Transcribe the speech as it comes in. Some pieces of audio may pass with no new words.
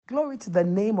Glory to the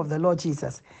name of the Lord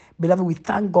Jesus. Beloved, we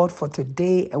thank God for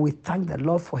today and we thank the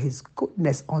Lord for his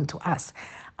goodness unto us.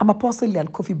 I'm Apostle Leon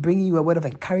Kofi bringing you a word of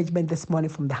encouragement this morning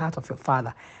from the heart of your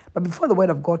Father. But before the word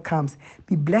of God comes,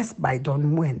 be blessed by Don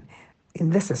Nguyen.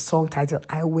 In this a song titled,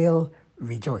 I Will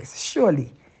Rejoice.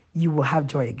 Surely you will have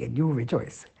joy again. You will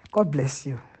rejoice. God bless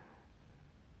you.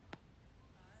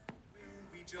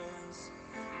 Rejoice.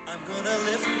 I'm gonna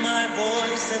lift my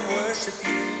voice and worship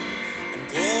you and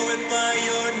glorify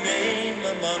your name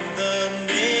among the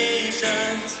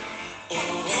nations.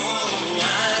 Oh,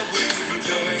 I will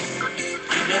rejoice.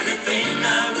 In everything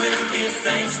I will give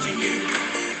thanks to you,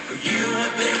 for you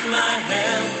have been my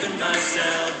help and my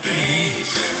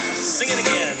salvation. Sing it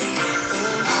again.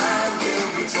 Oh, I will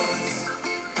rejoice.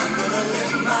 I'm gonna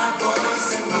lift my voice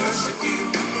and worship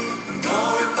you.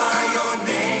 Glorify your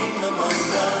name among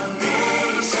the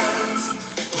nations.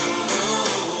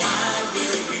 Oh, I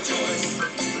will rejoice.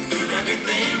 In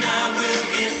everything I will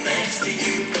give thanks to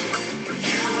you. For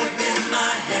you have been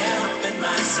my help and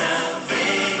my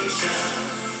salvation.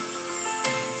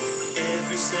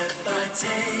 Every step I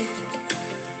take,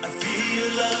 I feel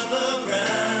your love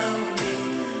around me.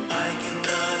 I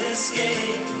cannot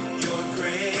escape your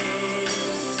grace.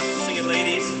 Sing it,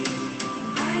 ladies.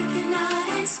 I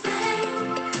cannot explain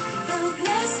the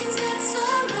blessings that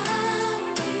surround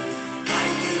me. I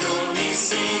can only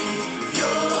sing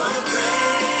your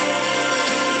praise.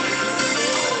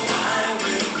 I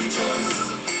will rejoice.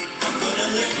 I'm gonna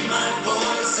lift my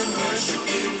voice and worship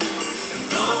you and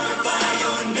glorify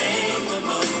your name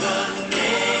among the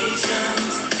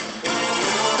nations.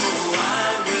 Oh, I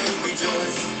will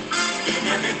rejoice. In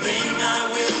everything I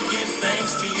will give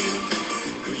thanks to you.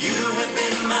 For you have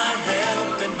been my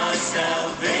help and my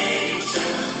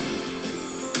salvation.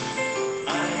 I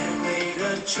have made a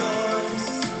choice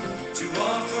to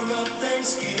offer up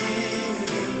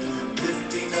thanksgiving,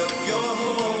 lifting up your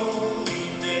holy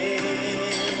name.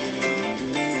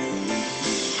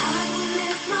 I will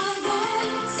lift my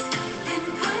voice and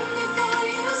come before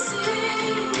you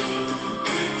singing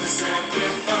with the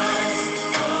sacrifice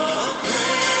of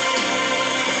praise.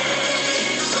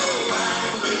 So I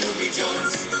will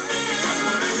rejoice. I'm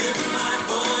gonna lift my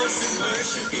voice and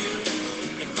worship you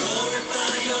and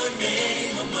glorify your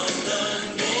name among the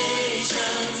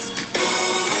nations.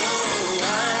 Oh,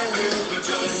 I will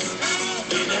rejoice.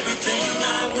 In everything I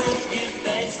will give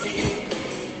thanks to you.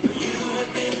 For you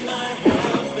have been my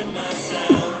help and my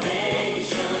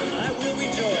salvation. I will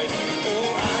rejoice. Oh,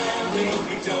 I will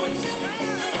rejoice.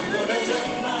 I'm gonna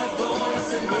lift my voice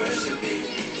and worship you.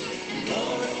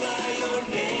 Glorify your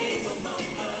name among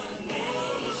the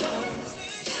nations.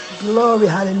 Glory,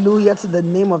 hallelujah to the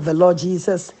name of the Lord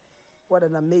Jesus. What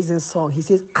an amazing song. He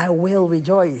says, I will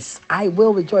rejoice. I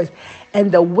will rejoice.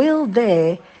 And the will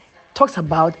there talks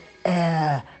about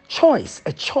a choice,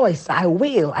 a choice.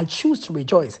 I choose to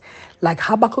rejoice. Like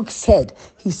Habakkuk said,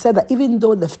 he said that even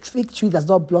though the fig tree does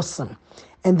not blossom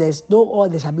and there's no oil,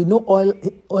 there shall be no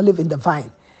olive in the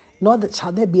vine, nor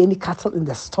shall there be any cattle in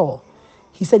the stall.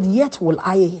 He said, yet will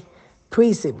I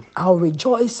praise him. I'll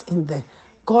rejoice in the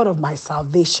God of my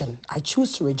salvation. I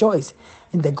choose to rejoice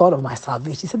in the God of my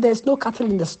salvation. He said, there's no cattle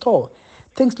in the store.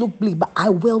 Things look bleak, but I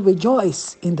will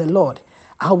rejoice in the Lord.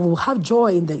 I will have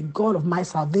joy in the God of my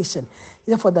salvation.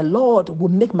 Therefore, the Lord will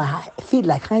make my feet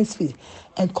like hinds feet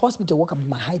and cause me to walk up in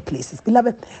my high places.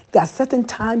 Beloved, there are certain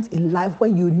times in life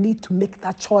when you need to make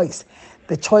that choice,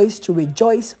 the choice to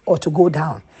rejoice or to go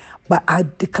down. But I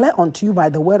declare unto you by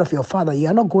the word of your Father, you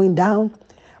are not going down,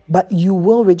 but you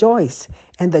will rejoice,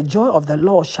 and the joy of the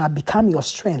Lord shall become your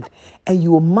strength, and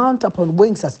you will mount up on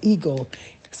wings as eagle.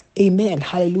 Amen.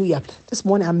 Hallelujah. This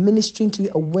morning I'm ministering to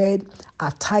you a word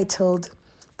I've titled,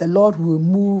 The Lord Will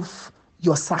Remove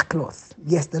Your Sackcloth.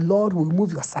 Yes, the Lord will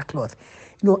remove your sackcloth.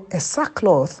 You know, a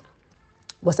sackcloth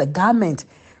was a garment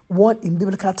worn in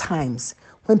biblical times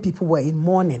when people were in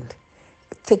mourning.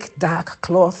 Thick, dark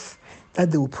cloth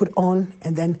that they would put on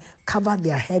and then cover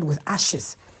their head with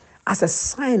ashes as a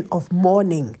sign of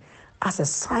mourning, as a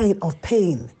sign of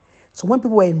pain. So when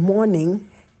people were in mourning,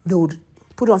 they would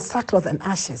put on sackcloth and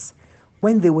ashes.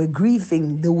 When they were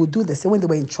grieving, they would do the same. When they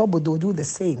were in trouble, they would do the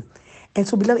same. And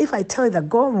so, beloved, if I tell you that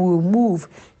God will remove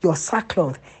your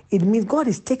sackcloth, it means God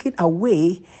is taking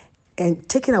away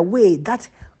that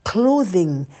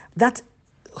clothing, that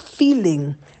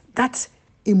feeling, that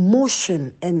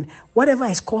emotion, and whatever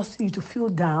is causing you to feel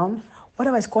down,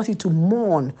 whatever is causing you to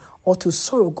mourn or to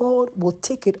sorrow, God will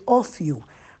take it off you.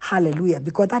 Hallelujah.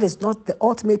 Because that is not the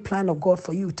ultimate plan of God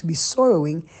for you, to be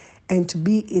sorrowing and to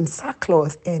be in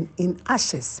sackcloth and in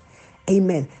ashes.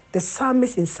 Amen. The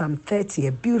psalmist in Psalm 30,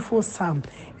 a beautiful psalm,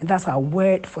 and that's our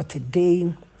word for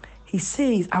today. He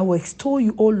says, I will extol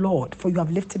you, O Lord, for you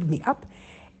have lifted me up,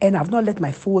 and have not let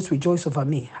my foes rejoice over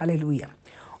me. Hallelujah.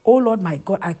 O Lord my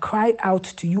God, I cried out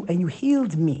to you, and you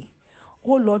healed me.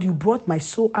 O Lord, you brought my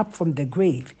soul up from the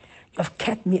grave. You have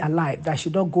kept me alive, that I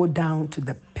should not go down to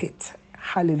the pit.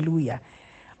 Hallelujah.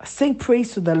 Sing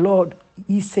praise to the Lord,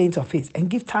 ye saints of his, and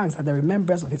give thanks at the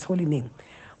remembrance of his holy name.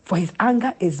 For his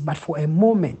anger is but for a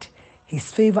moment, his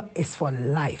favor is for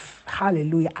life.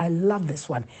 Hallelujah. I love this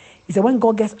one. He said, when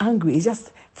God gets angry, it's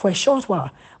just for a short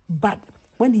while. But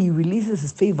when he releases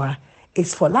his favor,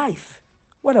 it's for life.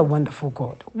 What a wonderful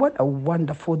God. What a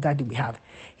wonderful daddy we have.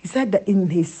 He said that in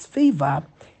his favor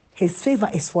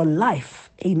is for life.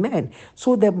 Amen.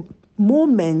 So the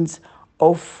moments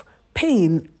of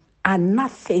pain are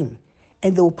nothing,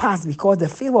 and they will pass, because the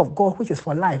favor of God, which is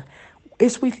for life,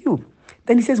 is with you.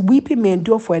 Then he says, weeping may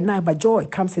endure for a night, but joy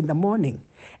comes in the morning.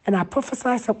 And I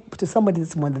prophesy to somebody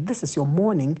this morning that this is your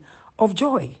morning of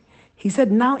joy. He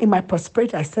said, now in my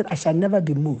prosperity, I said, I shall never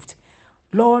be moved.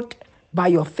 Lord, by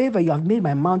your favor, you have made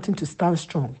my mountain to stand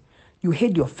strong. You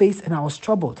hid your face, and I was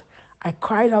troubled. I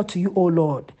cried out to you, O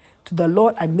Lord. To the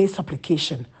Lord I made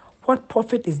supplication. What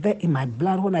profit is there in my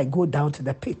blood when I go down to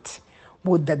the pit?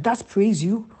 Would the dust praise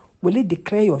you? Will it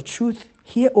declare your truth?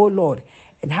 Hear, O Lord,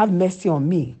 and have mercy on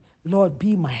me. Lord,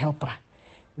 be my helper.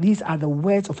 These are the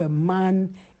words of a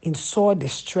man in sore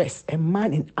distress, a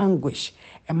man in anguish,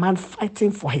 a man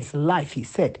fighting for his life. He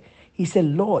said,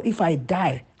 Lord, if I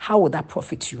die, how will that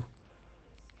profit you?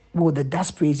 Will the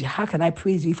dust praise you? How can I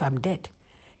praise you if I'm dead?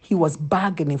 He was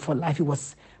bargaining for life. He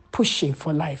was pushing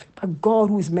for life. But God,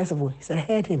 who is merciful, he said,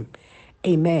 heard him.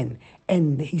 Amen.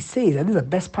 And he says, and this is the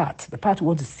best part, the part we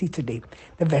want to see today,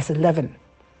 the verse 11.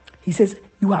 He says,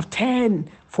 you have turned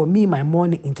for me my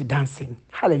mourning into dancing.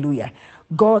 Hallelujah.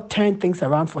 God turned things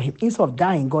around for him. Instead of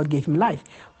dying, God gave him life.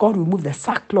 God removed the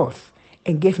sackcloth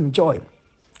and gave him joy.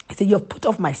 He said, you have put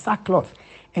off my sackcloth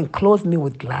and clothed me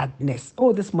with gladness.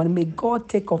 Oh, this morning, may God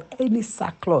take off any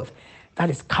sackcloth that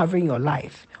is covering your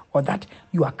life, or that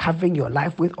you are covering your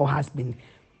life with, or has been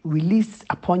released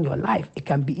upon your life. It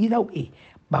can be either way.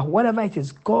 But whatever it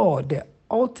is, God, the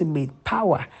ultimate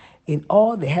power in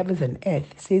all the heavens and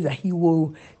earth, says that he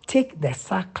will take the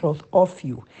sackcloth off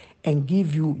you and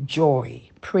give you joy.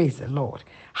 Praise the Lord.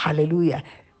 Hallelujah.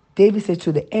 David said,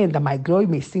 to the end that my glory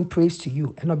may sing praise to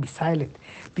you and not be silent.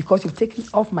 Because you've taken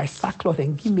off my sackcloth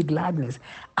and give me gladness,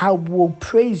 I will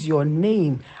praise your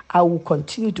name. I will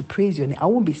continue to praise your name. I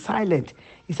won't be silent.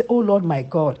 He said, oh Lord my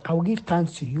God, I will give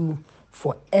thanks to you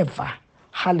forever.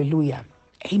 Hallelujah.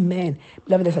 Amen.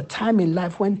 Beloved, there's a time in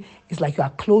life when it's like you are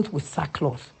clothed with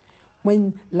sackcloth.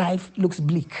 When life looks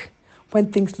bleak,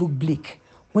 when things look bleak,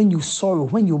 when you sorrow,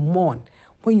 when you mourn,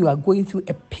 when you are going through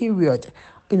a period,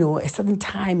 a certain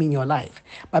time in your life.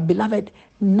 But beloved,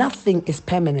 nothing is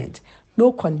permanent.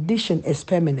 No condition is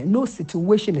permanent. No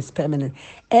situation is permanent.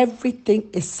 Everything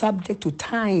is subject to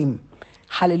time.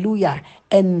 Hallelujah.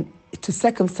 And to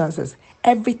circumstances.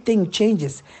 Everything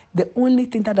changes. The only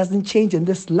thing that doesn't change in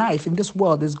this life, in this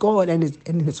world, is God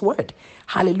and his word.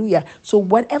 Hallelujah. So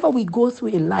whatever we go through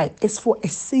in life is for a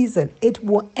season. It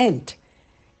will end.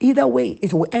 Either way,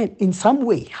 it will end in some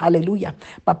way. Hallelujah.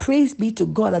 But praise be to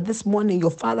God that this morning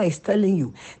your Father is telling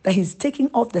you that he's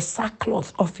taking off the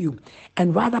sackcloth of you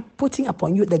and rather putting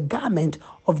upon you the garment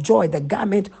of joy, the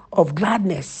garment of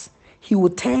gladness. He will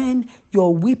turn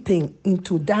your weeping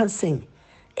into dancing.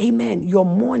 Amen. Your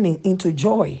mourning into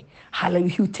joy. Hallelujah.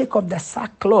 He will take off the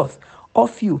sackcloth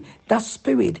off you, that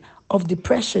spirit of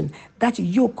depression, that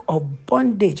yoke of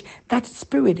bondage, that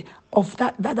spirit of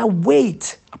that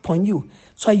weight upon you,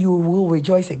 so you will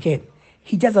rejoice again.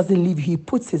 He just doesn't leave you. He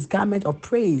puts his garment of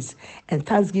praise and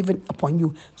thanksgiving upon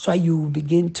you, so you will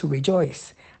begin to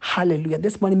rejoice. Hallelujah.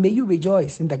 This morning, may you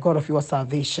rejoice in the God of your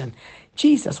salvation.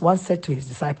 Jesus once said to his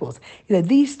disciples,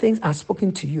 these things are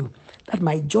spoken to you, that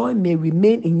my joy may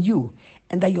remain in you,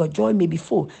 and that your joy may be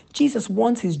full. Jesus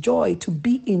wants his joy to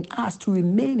be in us, to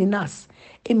remain in us.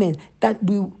 Amen. That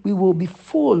we will be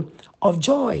full of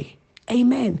joy.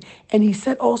 Amen. And he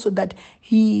said also that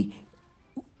he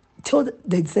told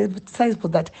the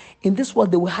disciples that in this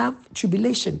world they will have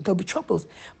tribulation, there'll be troubles,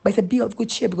 but he said, be of good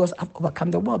cheer because I've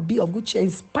overcome the world. Be of good cheer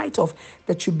in spite of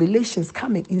the tribulations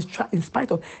coming, in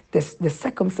spite of the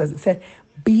circumstances. He said,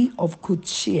 be of good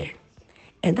cheer.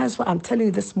 And that's what I'm telling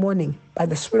you this morning by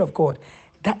the Spirit of God.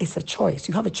 That is a choice.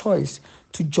 You have a choice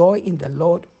to joy in the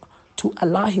Lord, to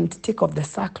allow him to take off the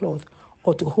sackcloth,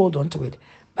 or to hold on to it.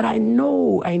 But I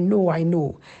know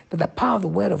that the power of the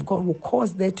word of God will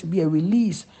cause there to be a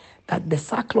release, that the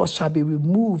sackcloth shall be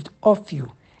removed off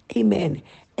you. Amen.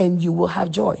 And you will have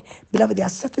joy. Beloved, there are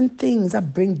certain things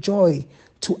that bring joy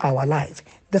to our life.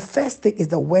 The first thing is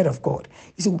the word of God.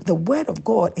 You see, the word of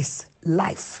God is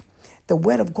life. The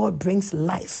word of God brings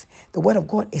life. The word of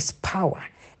God is power.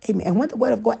 Amen. And when the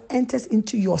word of God enters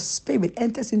into your spirit,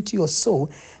 enters into your soul,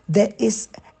 there is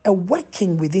a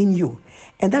working within you.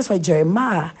 And that's why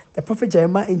Jeremiah, the prophet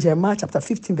Jeremiah, in Jeremiah chapter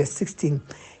 15, verse 16,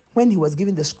 when he was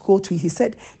giving the scroll to you, he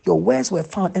said, your words were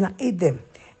found and I ate them.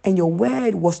 And your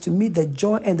word was to me the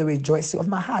joy and the rejoicing of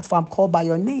my heart, for I'm called by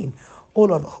your name, O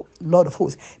Lord of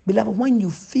hosts. Beloved, when you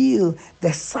feel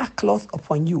the sackcloth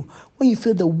upon you, when you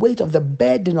feel the weight of the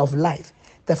burden of life,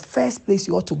 the first place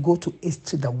you ought to go to is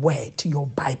to the word, to your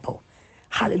Bible.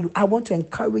 Hallelujah. I want to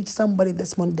encourage somebody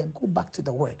this morning that go back to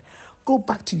the word. Go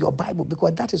back to your Bible,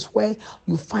 because that is where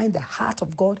you find the heart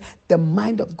of God, the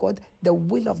mind of God, the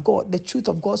will of God, the truth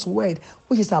of God's word,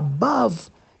 which is above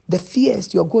the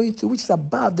fears you're going through, which is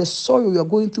above the sorrow you're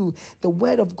going through. The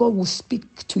word of God will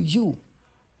speak to you.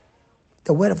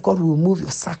 The word of God will remove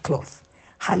your sackcloth.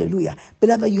 Hallelujah.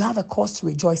 Beloved, you have a cause to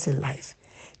rejoice in life.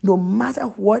 No matter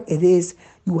what it is,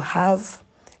 you have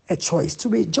a choice to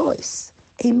rejoice.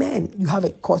 Amen. You have a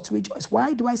cause to rejoice.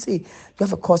 Why do I say you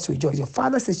have a cause to rejoice? Your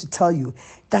Father says to tell you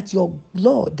that your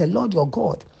Lord, the Lord your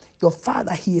God, your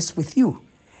Father, He is with you,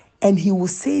 and He will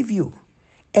save you,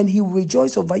 and He will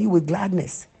rejoice over you with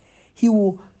gladness. He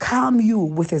will calm you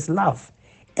with His love,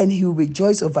 and He will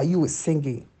rejoice over you with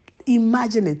singing.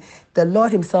 Imagine it, the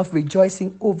Lord Himself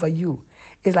rejoicing over you.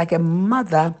 It's like a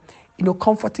mother,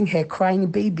 comforting her crying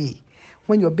baby.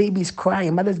 When your baby is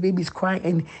crying, mother's baby is crying,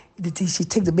 and she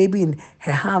takes the baby in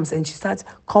her arms and she starts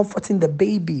comforting the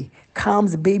baby,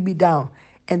 calms the baby down,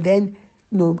 and then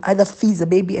either feeds the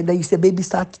baby, and then you see the baby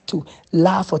start to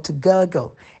laugh or to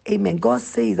gurgle. Amen. God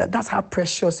says that that's how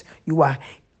precious you are.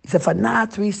 Zephaniah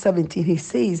 3:17, He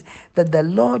says that the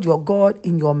Lord your God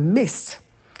in your midst,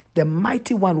 the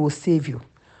mighty one, will save you.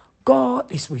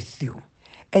 God is with you.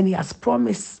 And He has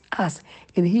promised us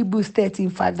in Hebrews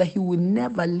 13:5 that He will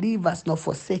never leave us nor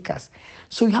forsake us.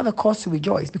 So you have a cause to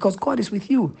rejoice because God is with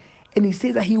you. And He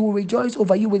says that He will rejoice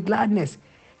over you with gladness.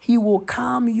 He will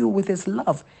calm you with His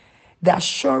love. The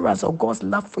assurance of God's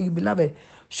love for you, beloved,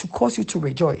 should cause you to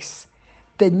rejoice.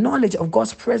 The knowledge of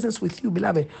God's presence with you,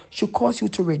 beloved, should cause you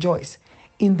to rejoice.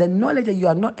 In the knowledge that you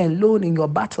are not alone in your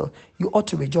battle, you ought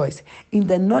to rejoice. In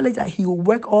the knowledge that He will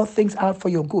work all things out for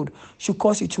your good, should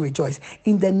cause you to rejoice.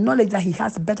 In the knowledge that He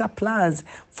has better plans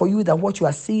for you than what you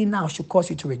are seeing now, should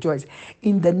cause you to rejoice.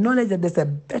 In the knowledge that there's a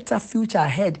better future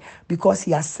ahead because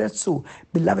He has said so,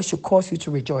 beloved, should cause you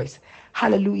to rejoice.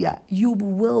 Hallelujah. You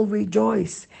will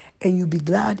rejoice and you be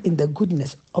glad in the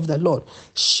goodness of the Lord.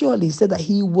 Surely He said that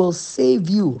He will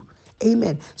save you.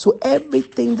 Amen. So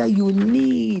everything that you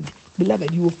need,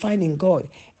 beloved, you will find in God,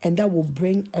 and that will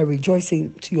bring a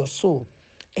rejoicing to your soul.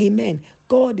 Amen.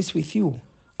 God is with you.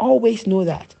 Always know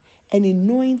that. And in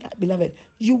knowing that, beloved,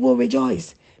 you will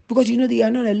rejoice because you know that you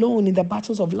are not alone in the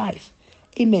battles of life.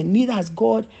 Amen. Neither has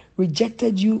God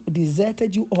rejected you,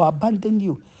 deserted you, or abandoned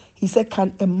you. He said,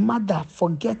 can a mother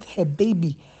forget her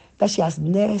baby that she has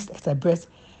nursed at her breast?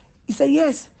 He said,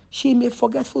 yes, she may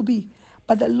forgetful be.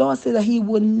 But the Lord said that He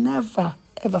will never,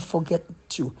 ever forget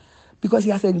you because He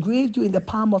has engraved you in the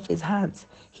palm of His hands.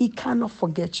 He cannot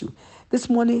forget you. This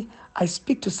morning, I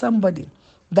speak to somebody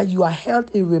that you are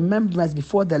held in remembrance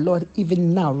before the Lord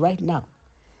even now, right now.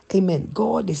 Amen.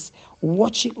 God is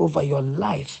watching over your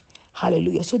life.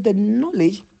 Hallelujah. So the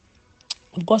knowledge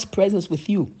of God's presence with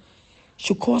you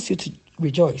should cause you to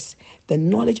rejoice. The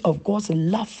knowledge of God's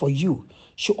love for you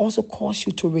should also cause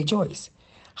you to rejoice.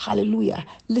 Hallelujah.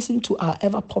 Listen to our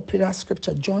ever popular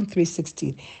scripture, John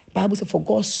 3:16. The Bible says, for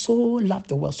God so loved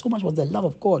the world. So much was the love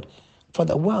of God for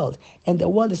the world. And the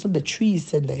world is not the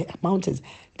trees and the mountains.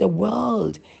 The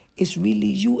world is really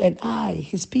you and I,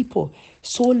 His people.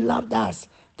 So loved us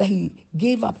that He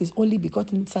gave up His only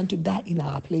begotten Son to die in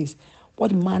our place.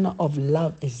 What manner of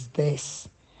love is this?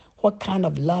 What kind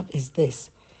of love is this?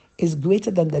 It's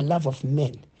greater than the love of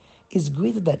men. It's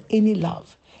greater than any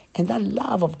love. And that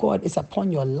love of God is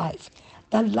upon your life.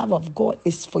 That love of God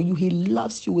is for you. He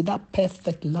loves you with that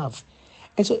perfect love.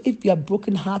 And so if you are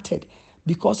brokenhearted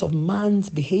because of man's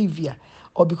behavior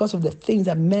or because of the things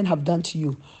that men have done to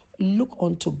you, look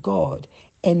unto God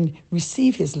and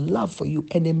receive His love for you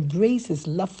and embrace His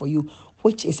love for you,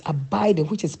 which is abiding,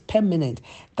 which is permanent.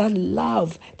 That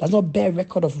love does not bear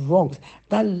record of wrongs.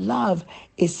 That love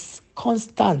is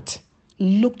constant.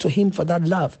 Look to Him for that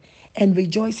love and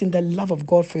rejoice in the love of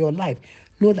God for your life.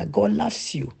 Know that God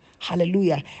loves you.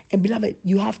 Hallelujah. And beloved,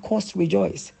 you have cause to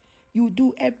rejoice. You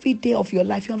do every day of your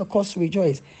life, you have a cause to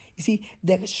rejoice. You see,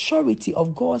 the surety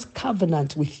of God's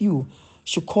covenant with you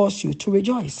should cause you to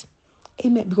rejoice.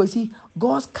 Amen. Because see,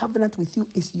 God's covenant with you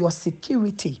is your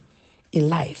security. in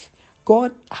life.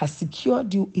 God has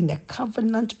secured you in a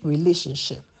covenant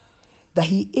relationship, that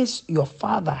He is your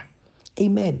Father.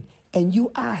 Amen. And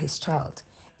you are His child.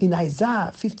 In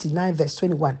Isaiah 59, verse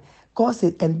 21, God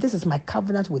said, "And this is my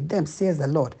covenant with them, says the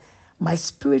Lord. My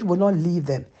spirit will not leave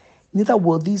them, neither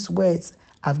will these words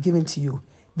I've given to you.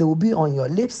 They will be on your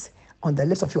lips, on the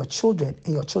lips of your children,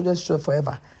 and your children's children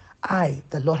forever. I,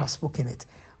 the Lord, have spoken it."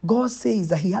 God says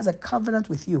that He has a covenant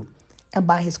with you. And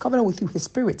by His covenant with you, His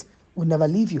spirit will never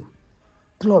leave you.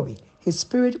 Glory. His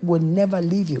spirit will never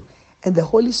leave you. And the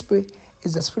Holy Spirit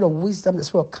is the spirit of wisdom, the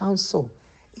spirit of counsel.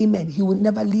 Amen. He will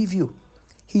never leave you.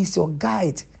 He's your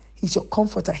guide. He's your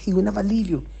comforter. He will never leave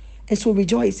you. And so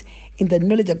rejoice in the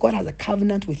knowledge that God has a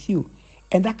covenant with you.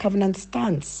 And that covenant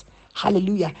stands.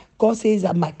 Hallelujah. God says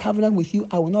that my covenant with you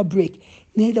I will not break,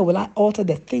 neither will I alter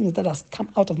the things that has come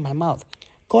out of my mouth.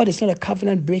 God is not a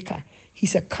covenant breaker.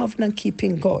 He's a covenant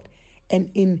keeping God.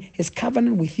 And in His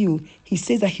covenant with you, He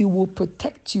says that He will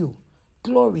protect you.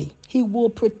 Glory. He will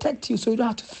protect you, so you don't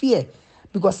have to fear.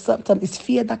 Because sometimes it's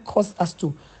fear that causes us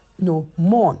to,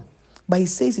 mourn. But He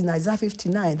says in Isaiah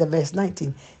 59, the verse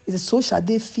 19, it says, "So shall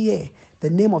they fear the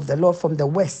name of the Lord from the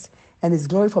west, and His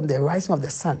glory from the rising of the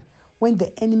sun. When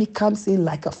the enemy comes in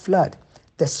like a flood,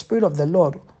 the Spirit of the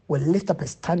Lord will lift up a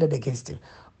standard against him."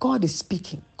 God is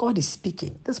speaking. God is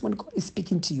speaking. This one, God is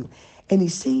speaking to you. And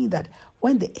He's saying that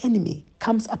when the enemy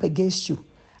comes up against you,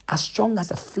 as strong as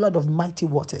a flood of mighty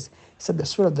waters, so the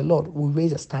Spirit of the Lord will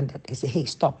raise a standard and say, "Hey,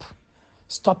 stop.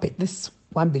 Stop it. This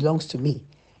one belongs to me."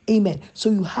 Amen. So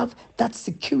you have that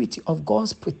security of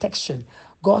God's protection,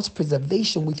 God's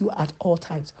preservation with you at all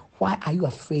times. Why are you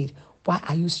afraid? Why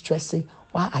are you stressing?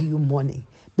 Why are you mourning?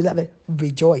 Beloved,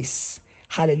 rejoice.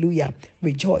 Hallelujah.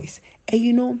 Rejoice.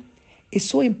 And it's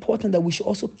so important that we should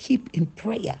also keep in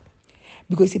prayer,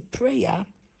 because prayer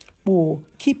will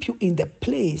keep you in the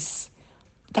place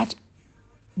that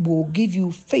will give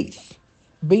you faith,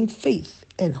 bring faith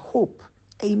and hope.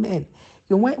 Amen.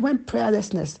 When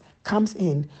prayerlessness comes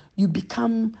in, you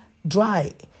become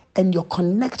dry and your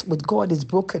connect with God is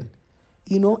broken,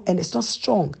 and it's not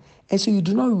strong. And so you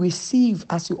do not receive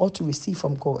as you ought to receive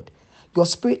from God. Your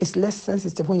spirit is less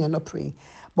sensitive when you're not praying.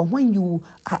 But when you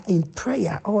are in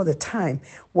prayer all the time,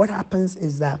 what happens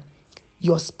is that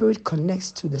your spirit connects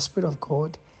to the Spirit of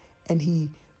God, and He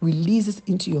releases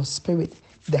into your spirit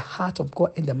the heart of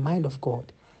God and the mind of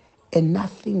God. And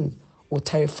nothing will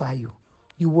terrify you.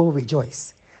 You will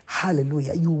rejoice.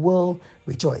 Hallelujah. You will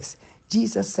rejoice.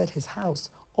 Jesus said His house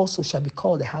also shall be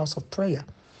called the house of prayer.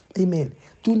 Amen.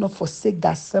 Do not forsake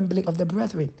the assembling of the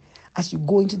brethren. As you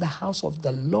go into the house of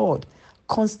the Lord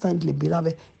constantly,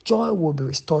 beloved, joy will be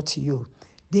restored to you.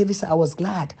 David said, "I was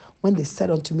glad when they said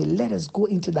unto me, let us go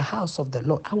into the house of the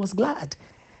Lord." I was glad.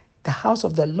 The house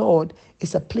of the Lord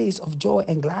is a place of joy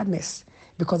and gladness,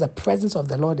 because the presence of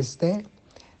the Lord is there.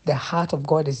 The heart of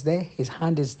God is there. His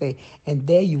hand is there. And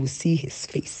there you will see His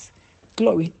face.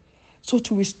 Glory. So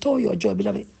to restore your joy,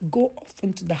 beloved, go off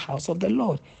into the house of the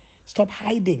Lord. Stop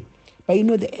hiding. But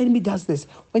the enemy does this.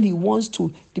 When he wants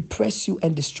to depress you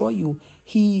and destroy you,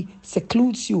 he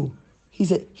secludes you. He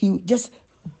just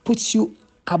puts you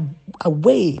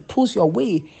away, pulls you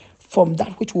away from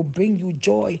that which will bring you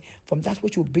joy, from that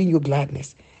which will bring you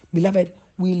gladness. Beloved,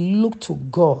 we look to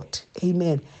God.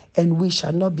 Amen. And we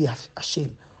shall not be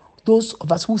ashamed. Those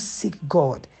of us who seek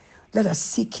God, let us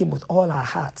seek Him with all our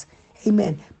hearts.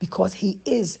 Amen. Because He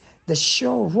is the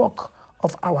sure rock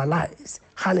of our lives.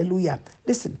 Hallelujah.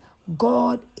 Listen,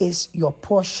 God is your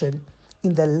portion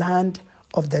in the land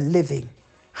of the living.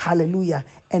 Hallelujah.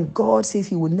 And God says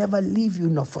He will never leave you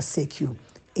nor forsake you.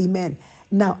 Amen.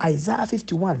 Now, Isaiah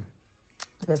 51,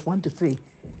 verse 1 to 3,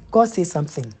 God says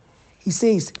something. He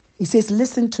says,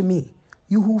 "Listen to me,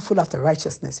 you who full after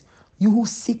righteousness, you who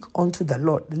seek unto the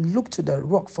Lord. Look to the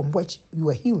rock from which you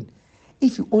were hewn."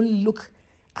 If you only look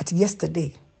at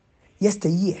yesterday,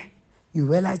 yesteryear, you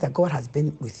realize that God has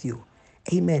been with you.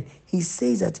 Amen. He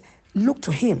says that look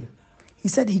to Him. He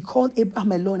said He called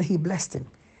Abraham alone and He blessed him.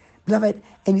 Beloved,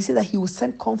 and He said that He will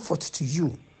send comfort to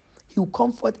you. He will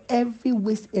comfort every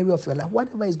waste area of your life.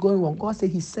 Whatever is going wrong, God said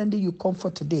He's sending you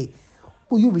comfort today.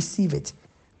 Will you receive it?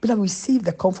 Beloved, receive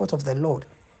the comfort of the Lord.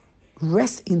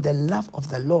 Rest in the love of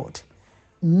the Lord.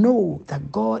 Know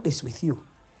that God is with you.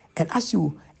 And as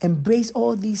you embrace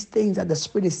all these things that the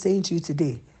Spirit is saying to you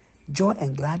today, joy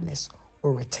and gladness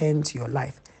will return to your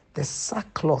life. The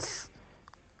sackcloth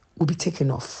will be taken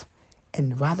off,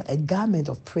 and rather a garment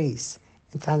of praise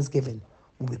and thanksgiving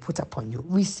will be put upon you.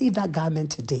 Receive that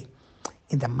garment today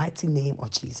in the mighty name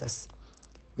of Jesus.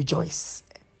 Rejoice,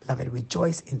 beloved,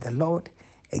 rejoice in the Lord.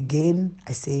 Again,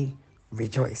 I say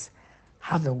rejoice.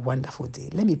 Have a wonderful day.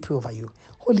 Let me pray over you.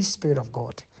 Holy Spirit of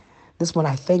God, this one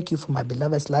I thank you for my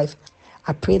beloved's life.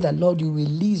 I pray that, Lord, you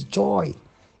release joy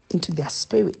into their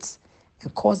spirits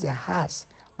and cause their hearts,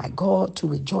 my God, to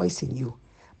rejoice in you.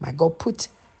 My God, put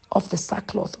off the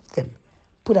sackcloth of them.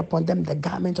 Put upon them the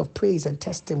garment of praise and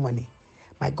testimony.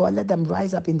 My God, let them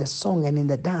rise up in the song and in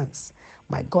the dance.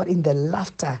 My God, in the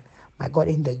laughter. My God,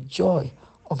 in the joy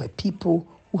of a people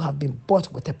who have been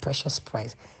bought with a precious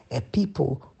price. A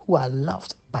people who are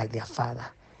loved by their Father.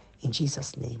 In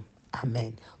Jesus' name,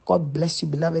 amen. God bless you,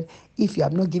 beloved. If you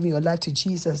have not given your life to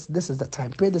Jesus, this is the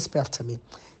time. Pray this prayer after me.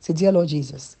 Say, dear Lord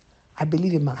Jesus, I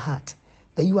believe in my heart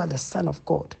that you are the Son of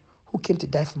God who came to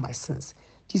die for my sins.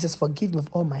 Jesus, forgive me of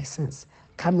all my sins.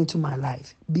 Come into my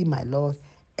life. Be my Lord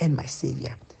and my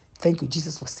Savior. Thank you,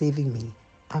 Jesus, for saving me.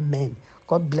 Amen.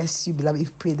 God bless you, beloved. If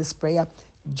you pray this prayer,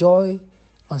 joy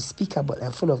unspeakable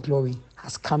and full of glory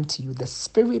has come to you. The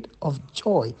spirit of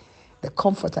joy, the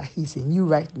comforter, he's in you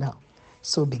right now.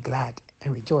 So be glad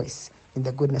and rejoice in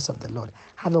the goodness of the Lord.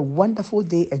 Have a wonderful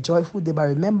day, a joyful day. But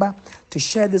remember to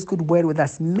share this good word with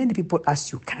as many people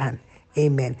as you can.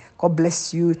 Amen. God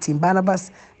bless you, Team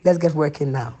Barnabas. Let's get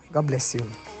working now. God bless you.